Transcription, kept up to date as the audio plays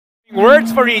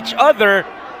words for each other.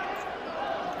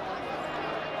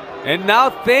 And now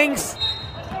things...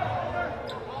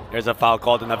 There's a foul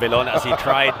called on Avelona as he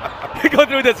tried to go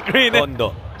through the screen.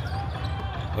 Tondo.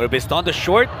 Urbistondo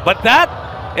short, but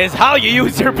that is how you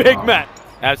use your big man.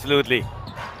 Absolutely.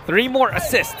 3 more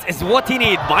assists is what he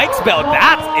needs. Mike's belt,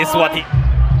 that is what he...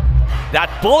 That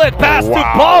bullet pass to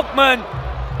Balkman.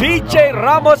 PJ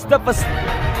Ramos the...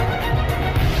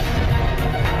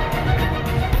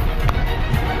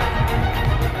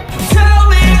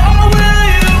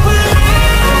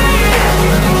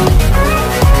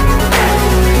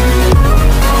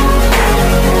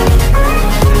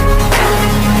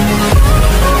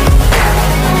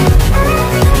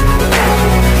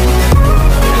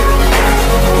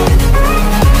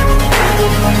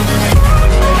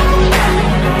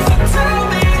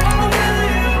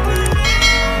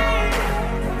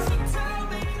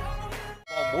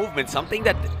 Something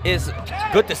that is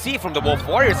good to see from the Wolf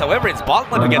Warriors. However, it's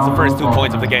Balkman who gets the first 2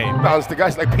 points of the game. Bounce to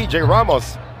guys like PJ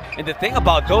Ramos. And the thing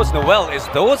about those, Noel, is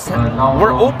those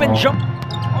were open jump.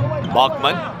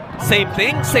 Balkman, same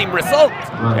thing, same result.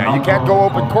 Yeah, you can't go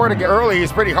open court again early.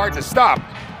 It's pretty hard to stop.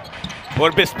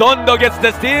 Urbistondo gets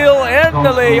the steal and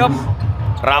the layup.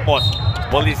 Ramos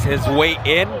bullies his way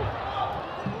in.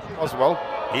 As well,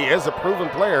 he is a proven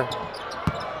player.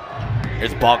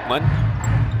 Here's Balkman.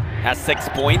 Has 6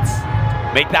 points.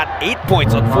 Make that 8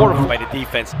 points on 4 by the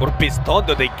defense.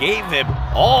 Urbistondo, they gave him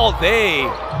all day.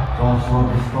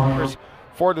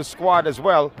 For the squad as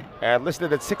well, and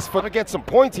listed at 6 foot. Get some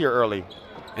points here early.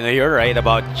 You know, you're right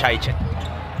about Chaichen.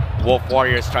 Wolf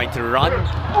Warriors trying to run,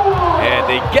 and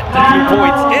they get the 2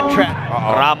 points in trap.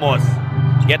 Ramos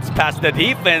gets past the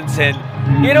defense, and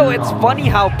you know, it's funny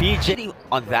how PJ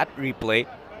on that replay,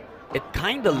 it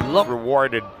kind of looked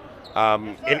rewarded.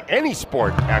 In any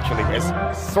sport, actually, is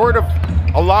sort of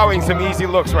allowing some easy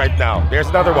looks right now. There's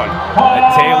another one.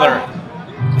 And Taylor,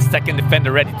 the second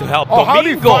defender, ready to help. Oh, how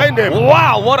did he find him?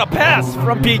 Wow, what a pass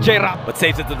from PJ Rap, but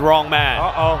saves it to the wrong man.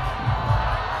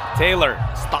 Taylor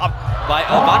stopped by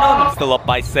Albano, still up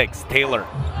by 6. Taylor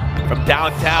from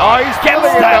downtown. Oh, he's gets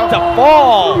that to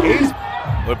fall.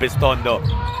 Urbistondo.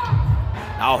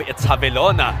 Now it's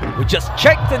Avelona who just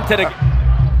checked into the...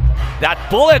 That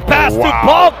bullet pass to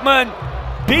Balkman.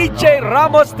 PJ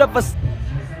Ramos the...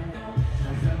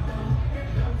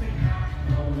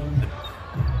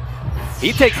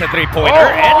 He takes a 3-pointer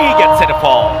and he gets it a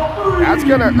fall. That's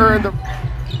gonna earn the...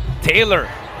 Taylor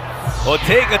will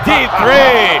take a deep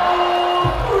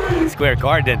 3. Square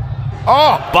Garden.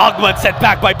 Balkman sent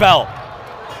back by Bell.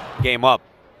 Game up.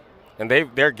 And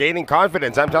they're gaining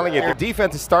confidence, I'm telling you. Their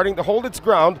defense is starting to hold its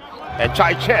ground. And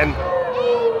Chai Chen...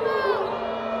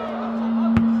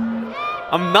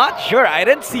 I'm not sure. I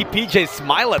didn't see PJ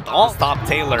smile at all. Stop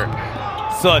Taylor.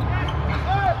 Sun.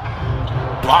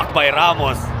 Blocked by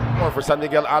Ramos. For San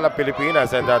Miguel Alab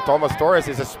Pilipinas, and Thomas Torres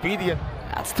is a speedy.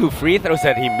 That's 2 free throws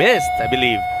that he missed, I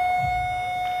believe.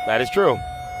 That is true.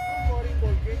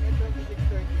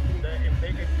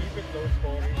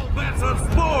 That's a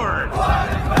sport.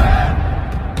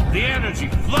 The energy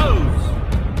flows.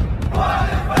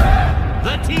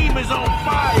 The team is on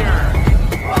fire.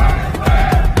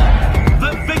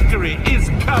 The victory is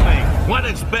coming. When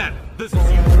it's bet, this is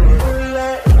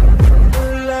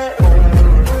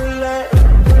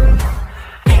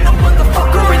Ain't no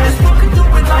motherfucker in this book can do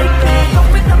it like me.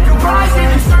 Open up your eyes and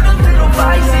insert a little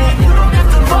rising. You don't have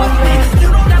to love me, you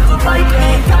don't have to like me.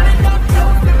 Got enough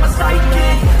dope in my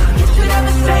psychic. You should have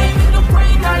the same in your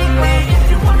brain nightly. If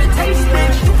you wanna taste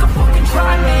bitch, you can fucking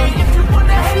try me. If you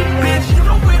wanna hate bitch, you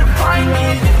know where to find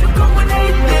me. If you go and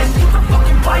hate this, you can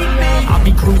fucking fight me. I'll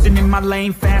be cruising in my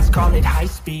lane fast, call it high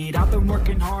speed. I've been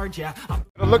working hard, yeah.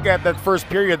 Look at that first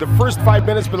period. The first 5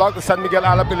 minutes belong to San Miguel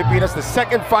Alab Pilipinas. The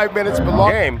second 5 minutes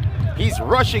belong to him. He's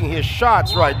rushing his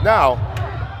shots right now.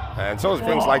 And so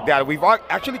things like that. We've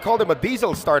actually called him a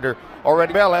diesel starter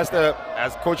already. Well, as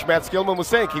Coach Matt Skillman was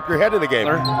saying, keep your head in the game.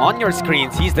 On your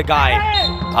screens, he's the guy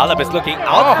Alab is looking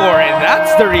out for, and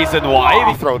that's the reason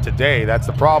why. Throw today, that's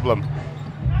the problem.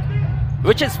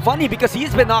 Which is funny because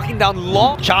he's been knocking down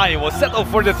long. Chai will settle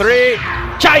for the 3.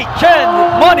 Chai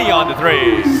Chen, money on the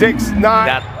 3. 6'9".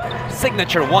 That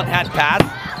signature one-hand pass.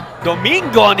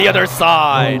 Domingo on the other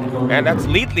side. And that's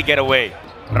neatly get away.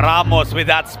 Ramos with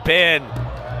that spin.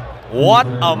 What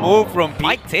a move from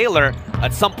Mike Taylor.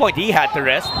 At some point he had to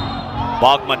rest.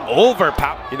 Bogman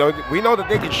overpowered. You know, we know that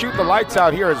they can shoot the lights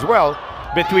out here as well.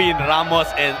 Between Ramos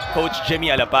and Coach Jimmy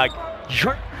Alapag.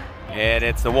 And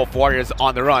it's the Wolf Warriors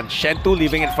on the run. Shentu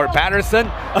leaving it for Patterson.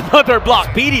 Another block.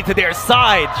 PD to their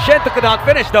side. Shentu could not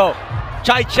finish though.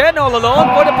 Chai Chen all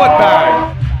alone for the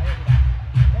putback.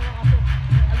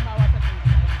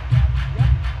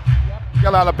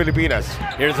 Alab Pilipinas.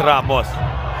 Here's Ramos.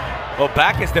 Oh,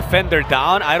 back his defender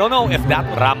down. I don't know if that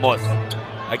Ramos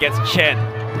against Chen.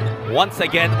 Once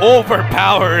again,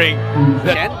 overpowering.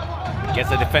 Chen gets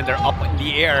the defender up in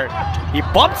the air. He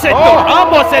bumps it to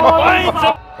Ramos and finds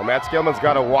it. Well, Matt Skillman's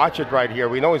got to watch it right here.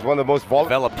 We know he's one of the most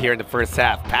developed here in the first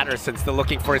half. Patterson still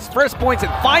looking for his first points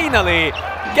and finally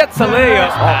gets a layup.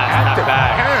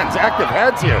 Active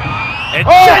hands here. And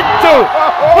Chen too.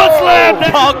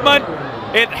 Bogman.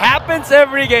 It happens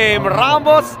every game.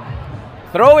 Ramos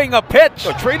throwing a pitch.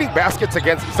 So trading baskets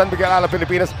against San Miguel Alab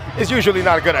Pilipinas is usually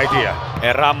not a good idea.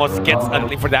 And Ramos gets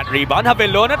only for that rebound.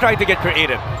 Ħavelona trying to get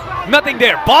creative. Nothing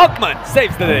there. Bogman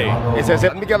saves the day. It says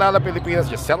San Miguel Alab Pilipinas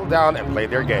just settle down and play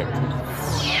their game.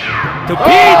 To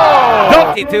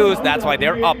beat 52s. That's why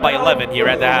they're up by 11 here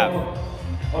at the half.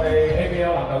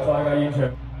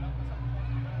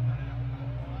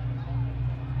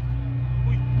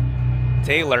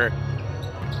 Taylor.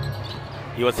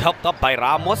 He was helped up by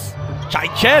Ramos.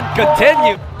 Chen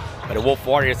continue. But the Wolf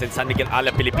Warriors in San Miguel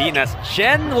Alab Pilipinas.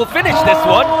 Chen will finish this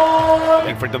one.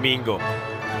 Waiting for Domingo.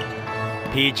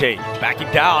 PJ backing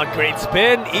down. Great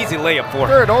spin. Easy layup for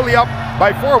third. Only up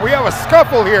by 4. We have a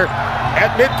scuffle here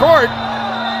at midcourt.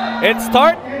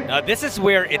 This is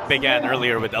where it began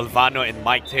earlier with Alvano and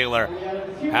Mike Taylor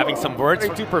having some words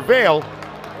to prevail.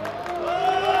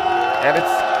 And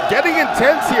it's getting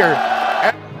intense here.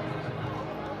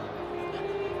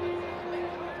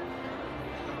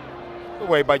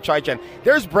 Away by Chen.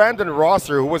 There's Brandon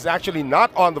Rosser, who was actually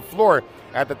not on the floor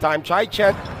at the time.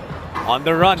 Chen on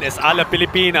the run is Alab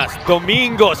Pilipinas.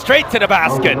 Domingo straight to the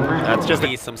basket. That's just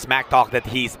some smack talk that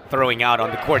he's throwing out on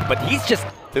the court, but he's just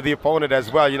to the opponent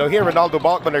as well. You know, he and Ronaldo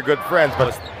Balkman are good friends,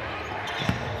 but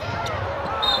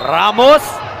Ramos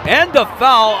and the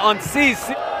foul on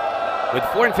CC. With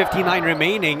 4:59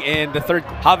 remaining in the third.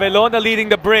 Ħavelona leading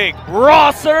the break.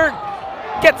 Rosser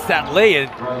gets that lay-in.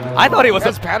 I thought he was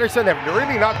Patterson have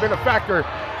really not been a factor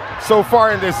so far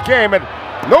in this game, and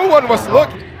no one was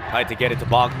looking. Tried to get it to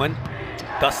Bogman.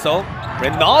 Does so.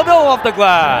 Ronaldo off the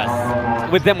glass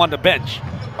with them on the bench.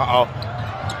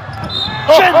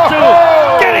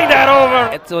 Getting that over.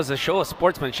 It was a show of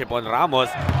sportsmanship on Ramos.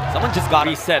 Someone just got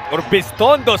reset.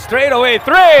 Urbistondo straight away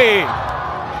 3.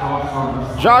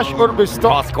 Josh Urbistondo.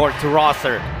 Cross court to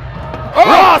Rosser.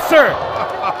 Rosser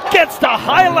gets the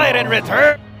highlight in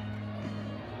return.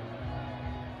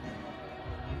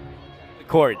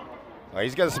 Court.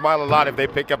 He's going to smile a lot if they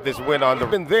pick up this win on the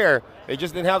win there. They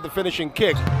just didn't have the finishing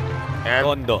kick. And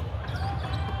Tondo.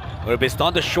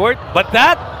 Urbistondo short, but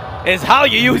that is how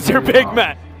you use your big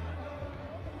man.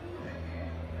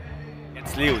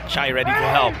 It's Liu. Chai ready to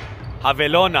help.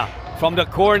 Ħavelona from the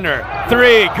corner.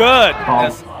 3, good.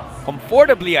 Yes.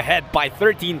 Comfortably ahead by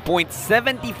 13 points,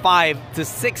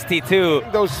 75-62.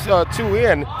 Those 2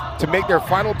 in to make their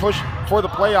final push for the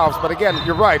playoffs. But again,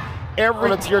 you're right.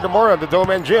 Everyone's here tomorrow at the Dome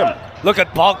and Gym. Look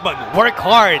at Bogman, work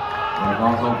hard.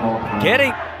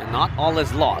 Getting, not all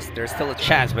is lost. There's still a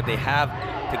chance, but they have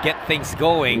to get things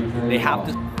going. They have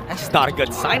to, that's just not a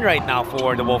good sign right now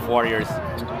for the Wolf Warriors.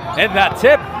 And that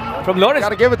tip from Lawrence.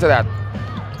 Gotta give it to that.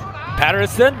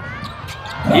 Patterson,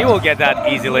 he will get that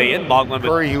easy lay-in. Bogman.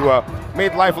 Curry, who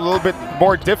made life a little bit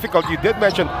more difficult. You did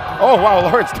mention, oh wow,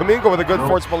 Lawrence Domingo with a good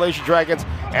Fort Malaysia Dragons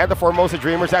and the Formosa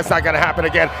Dreamers. That's not going to happen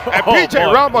again. And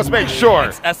PJ Ramos makes sure.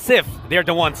 It's as if they're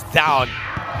the ones down.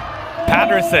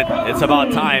 Patterson, it's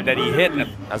about time that he hit.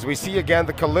 As we see again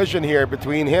the collision here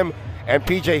between him and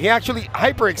PJ. He actually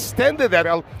hyperextended that.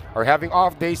 Are having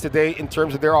off days today in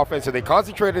terms of their offense, so they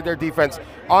concentrated their defense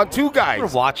on 2 guys. We're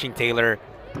watching Taylor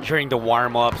during the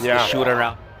warm-ups, the shoot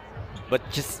around. But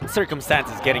just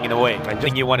circumstances getting in the way. The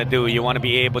thing you want to do, you want to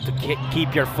be able to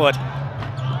keep your foot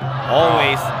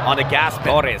always on the gas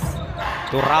pedal. Torres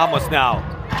to Ramos now.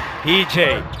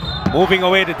 PJ moving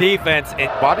away the defense.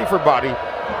 Body for body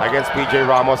against PJ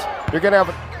Ramos. You're going to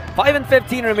have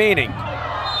 5:15 remaining.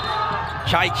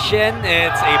 Chen,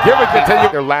 it's a here we continue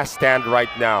their last stand right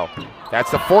now. That's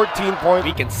the 14-point.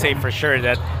 We can say for sure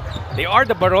that they are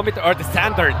the barometer or the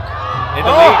standard in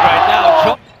the league right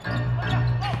now.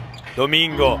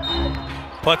 Domingo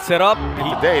puts it up.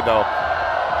 Today, though,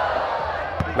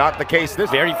 not the case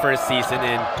this very first season.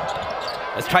 And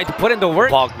let's try to put in the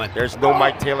work. Bogman. There's no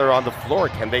Mike Taylor on the floor.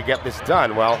 Can they get this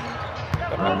done? Well,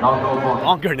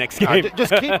 longer next game.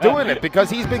 Just keep doing it because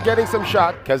he's been getting some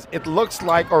shot. Because it looks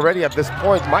like already at this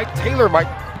point, Mike Taylor might.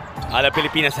 Alab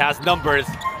Pilipinas has numbers.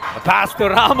 A pass to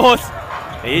Ramos.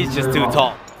 He's just too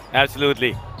tall.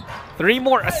 Absolutely. 3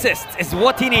 more assists is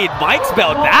what he needs. Mike's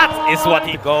belt, that is what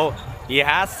he go. He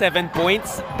has 7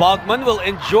 points. Bogman will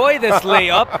enjoy this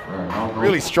layup.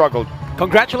 Really struggled.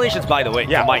 Congratulations, by the way,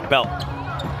 to Mike Bell.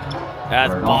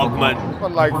 That's Bogman.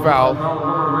 Unlike foul.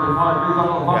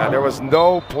 Yeah, there was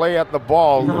no play at the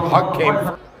ball. The hug came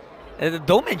first. The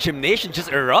Dome Gymnasium just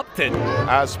erupted.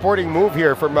 Sporting move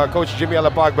here from Coach Jimmy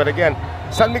Alapag. But again,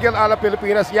 San Miguel Alab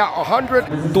Pilipinas, yeah,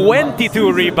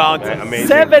 22 rebounds,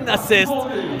 7 assists,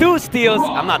 2 steals.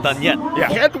 I'm not done yet. Yeah,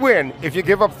 you can't win if you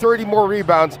give up 30 more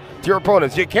rebounds to your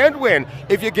opponents. You can't win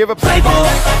if you give up...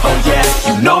 Oh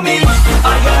yeah, you know me.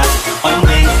 I have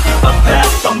only a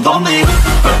path. I'm lonely,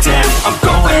 but damn, I'm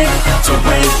going to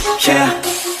win.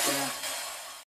 Yeah.